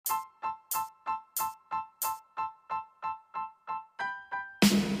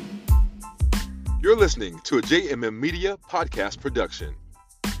You're listening to a JMM Media podcast production.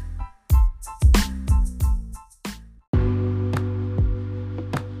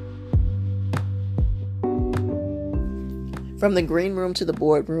 From the green room to the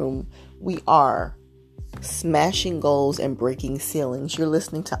boardroom, we are smashing goals and breaking ceilings. You're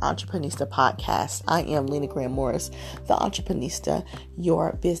listening to Entreprenista Podcast. I am Lena Graham Morris, the Entreprenista,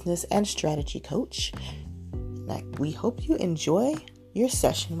 your business and strategy coach. We hope you enjoy your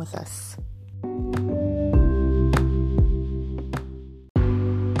session with us.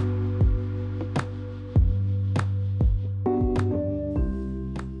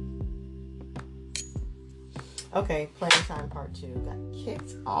 Okay, planning time part 2. Got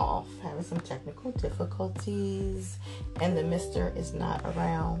kicked off, having some technical difficulties, and the mister is not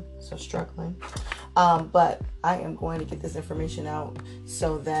around, so struggling. But I am going to get this information out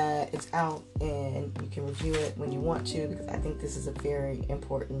so that it's out and you can review it when you want to, because I think this is a very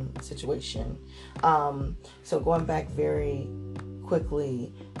important situation. So going back very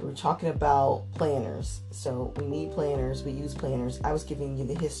quickly, we were talking about planners. So we need planners, we use planners. I was giving you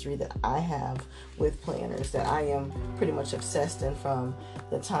the history that I have with planners, that I am pretty much obsessed in from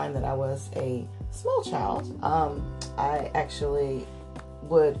the time that I was a small child. I actually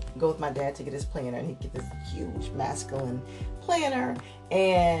would go with my dad to get his planner, and he'd get this huge masculine planner,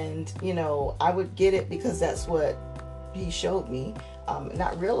 and I would get it because that's what he showed me,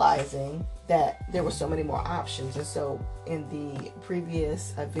 not realizing that there were so many more options. And so in the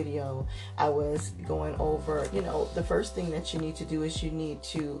previous video, I was going over, the first thing that you need to do is you need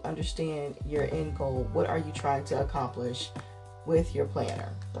to understand your end goal. What are you trying to accomplish with your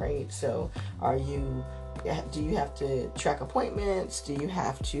planner, right? So do you have to track appointments? Do you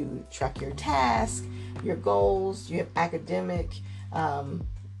have to track your tasks, your goals? Do you have academic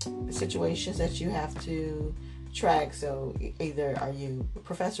situations that you have to track? So either are you a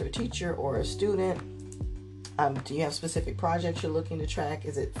professor, a teacher, or a student? Do you have specific projects you're looking to track?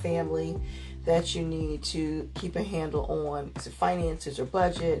 Is it family that you need to keep a handle on? Is it finances or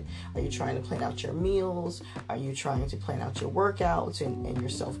budget? Are you trying to plan out your meals? Are you trying to plan out your workouts and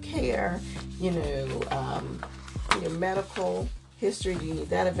your self-care? Your medical history, do you need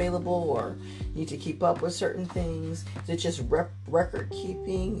that available, or need to keep up with certain things? Is it just record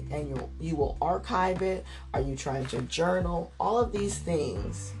keeping and you will archive it? Are you trying to journal? All of these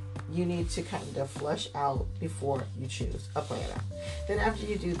things you need to kind of flesh out before you choose a planner. Then after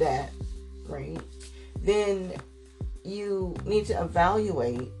you do that, right, then you need to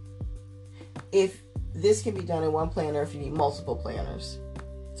evaluate if this can be done in one planner, if you need multiple planners.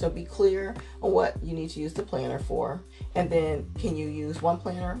 So be clear on what you need to use the planner for, and then can you use one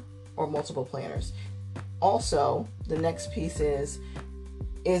planner or multiple planners? Also, the next piece is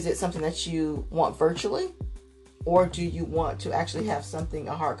it something that you want virtually, or do you want to actually have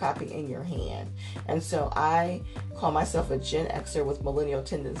a hard copy in your hand? And so I call myself a Gen Xer with millennial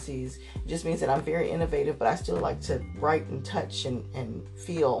tendencies. It just means that I'm very innovative, but I still like to write and touch and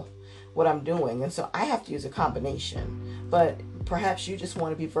feel what I'm doing. And so I have to use a combination. But perhaps you just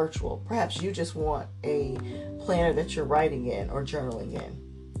want to be virtual. Perhaps you just want a planner that you're writing in or journaling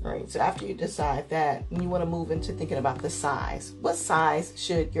in. Right? So after you decide that, you want to move into thinking about the size. What size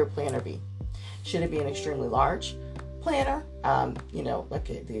should your planner be? Should it be an extremely large planner? Like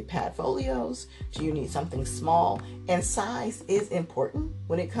the pad folios? Do you need something small? And size is important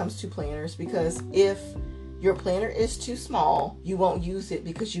when it comes to planners, because if your planner is too small, you won't use it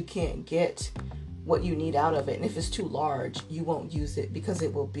because you can't get what you need out of it. And if it's too large, you won't use it because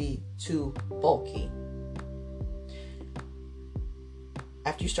it will be too bulky.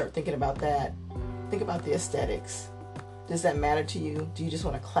 After you start thinking about that, think about the aesthetics. Does that matter to you? Do you just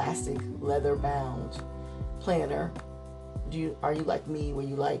want a classic leather-bound planner? Are you like me, where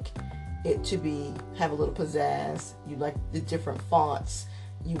you like it to have a little pizzazz? You like the different fonts?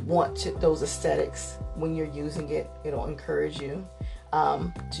 You want those aesthetics when you're using it. It'll encourage you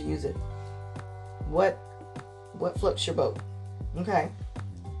to use it. What floats your boat? Okay.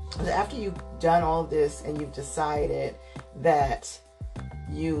 So after you've done all this and you've decided that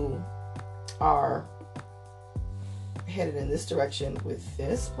you are headed in this direction with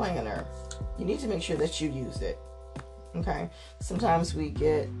this planner, you need to make sure that you use it. Okay. Sometimes we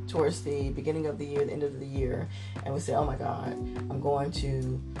get towards the beginning of the year, the end of the year, and we say, oh my God, I'm going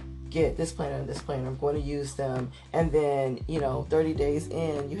to get this planner and this planner. I'm going to use them. And then, 30 days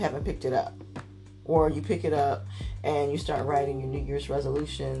in, you haven't picked it up. Or you pick it up and you start writing your New Year's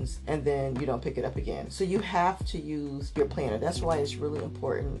resolutions, and then you don't pick it up again. So you have to use your planner. That's why it's really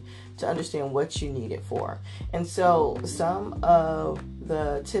important to understand what you need it for. And so some of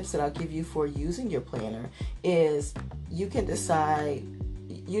the tips that I'll give you for using your planner is you can decide,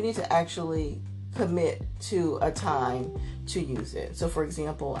 you need to actually commit to a time to use it. So for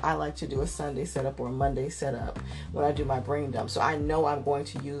example, I like to do a Sunday setup or a Monday setup when I do my brain dump. So I know I'm going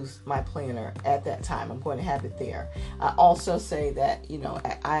to use my planner at that time. I'm going to have it there. I also say that,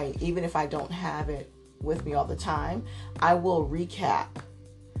 I even if I don't have it with me all the time, I will recap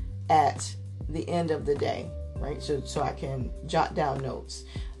at the end of the day, right? So I can jot down notes.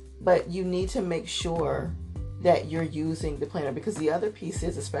 But you need to make sure that you're using the planner, because the other piece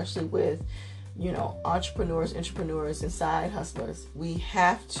is, especially with entrepreneurs, and side hustlers, we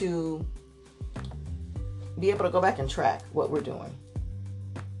have to be able to go back and track what we're doing,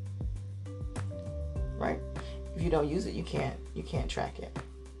 right? If you don't use it, you can't track it.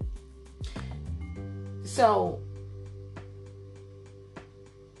 So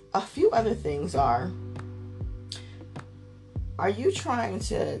a few other things are you trying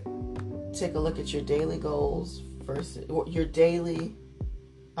to take a look at your daily goals versus your daily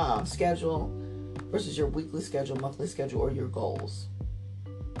schedule versus your weekly schedule, monthly schedule, or your goals,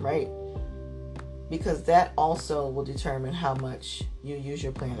 right? Because that also will determine how much you use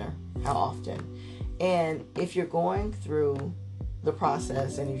your planner, how often. And if you're going through the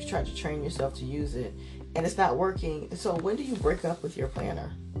process and you've tried to train yourself to use it and it's not working, so when do you break up with your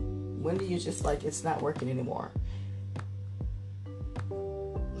planner? When do you just it's not working anymore?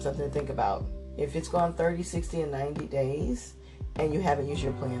 Something to think about. If it's gone 30, 60, and 90 days and you haven't used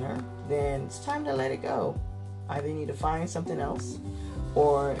your planner, then it's time to let it go. Either you need to find something else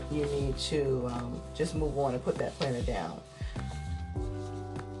or you need to just move on and put that planner down.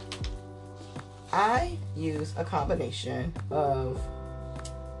 I use a combination of,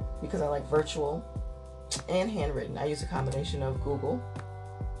 because I like virtual and handwritten, I use a combination of Google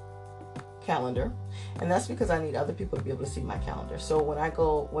Calendar, and that's because I need other people to be able to see my calendar. So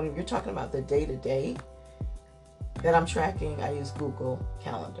when you're talking about the day-to-day that I'm tracking, I use Google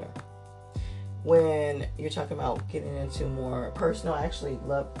Calendar. When you're talking about getting into more personal, I actually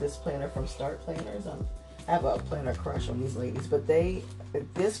love this planner from Start Planners. I have a planner crush on these ladies, but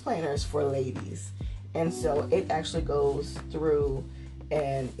this planner is for ladies, and so it actually goes through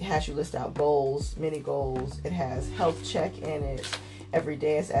and has you list out goals, mini goals. It has health check in it. Every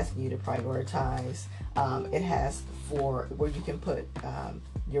day it's asking you to prioritize. It has for where you can put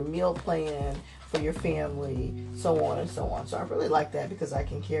your meal plan for your family, so on and so on. So I really like that because I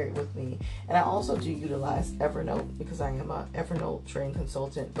can carry it with me. And I also do utilize Evernote because I am a Evernote trained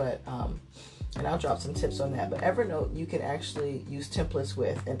consultant, but and I'll drop some tips on that. But Evernote, you can actually use templates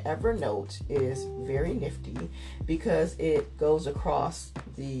with. And Evernote is very nifty because it goes across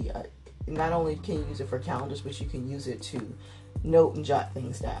not only can you use it for calendars, but you can use it to note and jot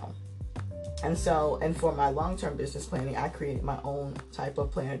things down. And for my long-term business planning, I created my own type of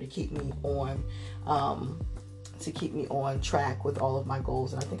planner to keep me on track with all of my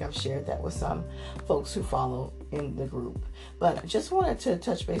goals. And I think I've shared that with some folks who follow in the group. But I just wanted to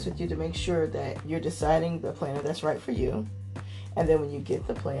touch base with you to make sure that you're deciding the planner that's right for you. And then when you get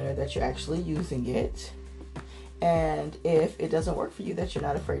the planner, that you're actually using it. And if it doesn't work for you, that you're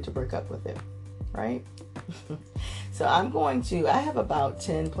not afraid to break up with it, right? So I have about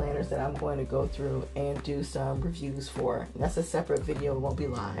 10 planners that I'm going to go through and do some reviews for. That's a separate video, it won't be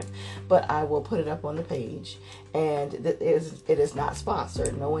live, but I will put it up on the page. And it is not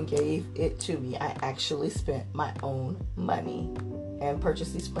sponsored. No one gave it to me. I actually spent my own money and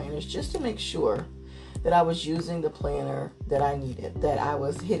purchased these planners just to make sure that I was using the planner that I needed, that I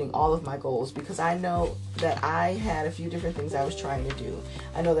was hitting all of my goals, because I know that I had a few different things I was trying to do.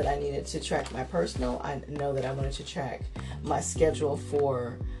 I know that I needed to track my personal. I know that I wanted to track my schedule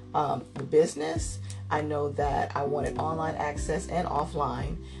for the business. I know that I wanted online access and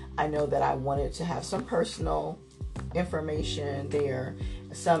offline. I know that I wanted to have some personal information there,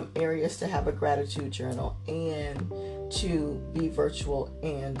 some areas to have a gratitude journal, and to be virtual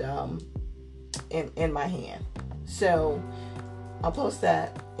and in my hand. So I'll post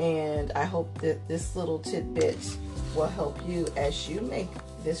that, and I hope that this little tidbit will help you as you make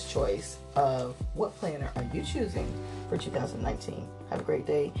this choice of what planner are you choosing for 2019. Have a great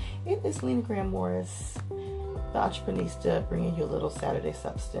day. It is Lena Graham Morris, the Entreprenista, bringing you a little Saturday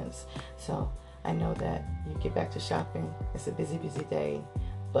substance. So I know that you get back to shopping. It's a busy, busy day,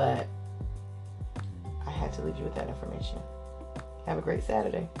 but I had to leave you with that information. Have a great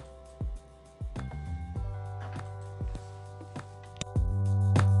Saturday.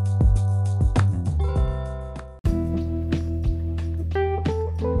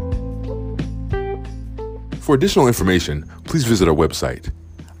 For additional information, please visit our website,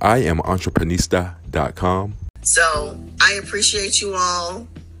 IamEntrepreneurista.com. So I appreciate you all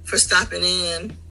for stopping in.